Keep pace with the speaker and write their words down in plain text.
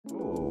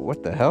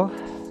what the hell?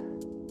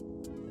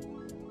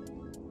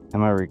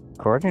 Am I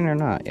recording or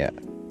not yet?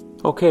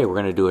 Okay, we're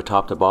going to do a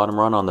top to bottom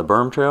run on the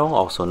Berm Trail,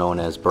 also known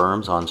as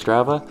Berms on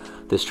Strava.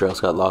 This trail's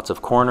got lots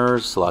of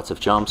corners, lots of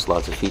jumps,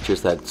 lots of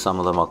features that some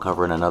of them I'll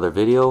cover in another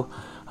video.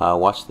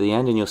 Watch to the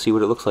end and you'll see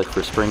what it looks like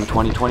for spring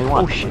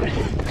 2021. Oh shit.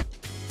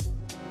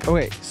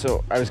 Okay,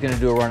 so I was going to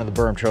do a run of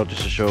the Berm Trail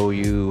just to show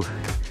you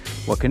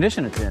what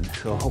condition it's in.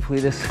 So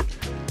hopefully this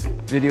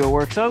video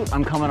works out.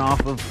 I'm coming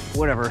off of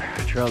whatever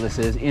trail this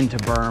is into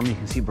Berm. You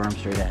can see Berm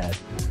straight ahead.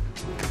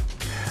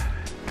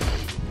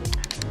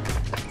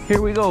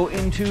 Here we go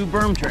into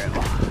Berm Trail.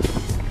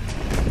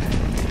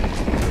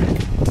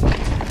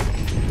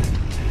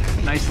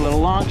 Nice little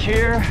launch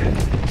here.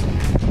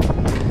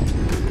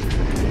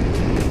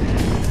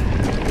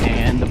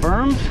 And the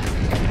berms,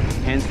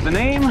 hence the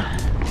name.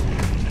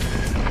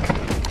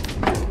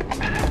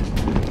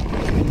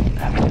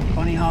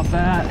 Funny hop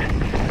that.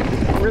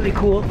 Really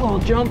cool little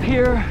jump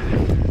here.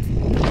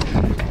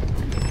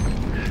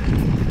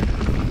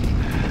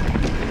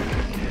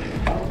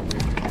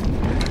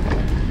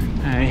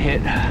 I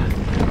hit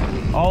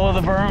all of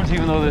the berms,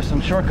 even though there's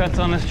some shortcuts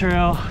on this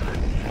trail.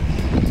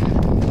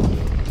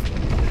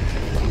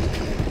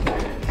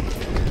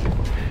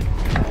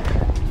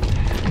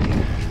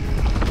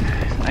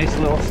 Nice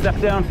little step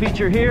down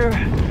feature here.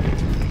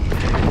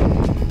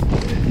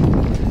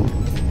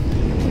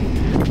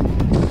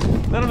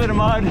 A little bit of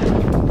mud,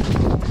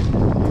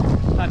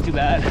 not too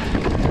bad.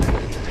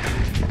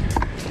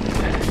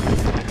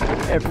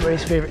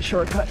 Everybody's favorite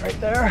shortcut right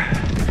there.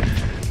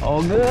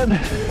 All good.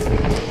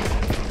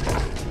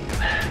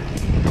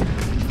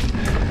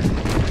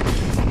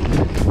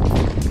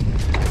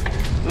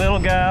 Little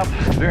gap,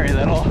 very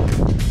little.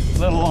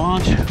 Little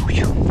launch.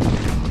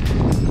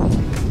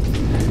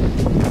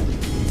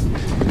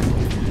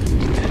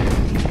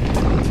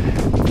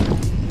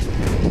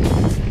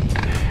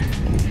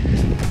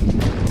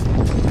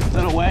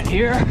 Little wet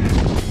here,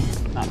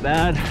 not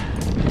bad.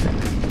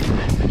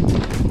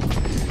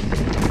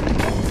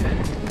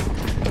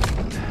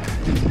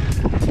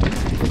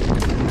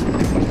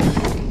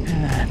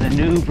 The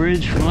new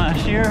bridge from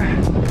last year.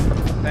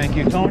 Thank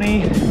you,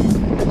 Tony.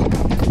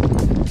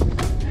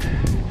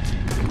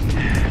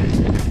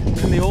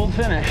 And the old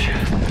finish.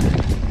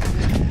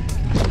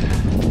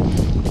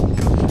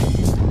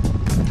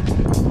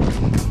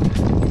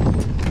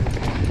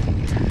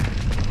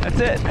 That's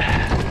it.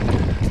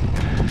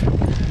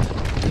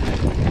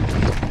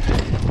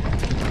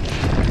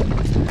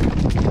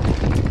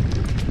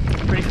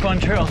 Pretty fun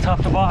trail,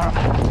 top to bottom.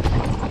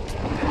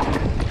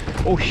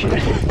 Oh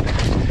shit.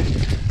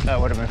 That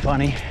would have been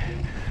funny.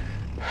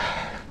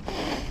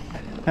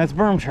 That's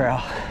Berm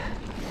Trail.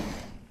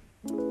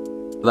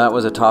 That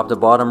was a top to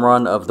bottom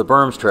run of the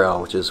Berms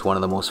Trail, which is one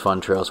of the most fun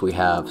trails we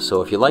have.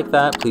 So if you like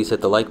that, please hit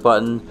the like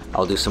button.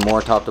 I'll do some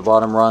more top to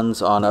bottom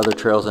runs on other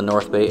trails in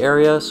North Bay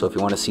area. So if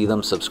you want to see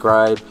them,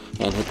 subscribe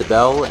and hit the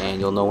bell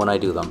and you'll know when I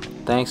do them.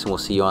 Thanks, and we'll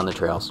see you on the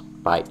trails.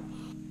 Bye.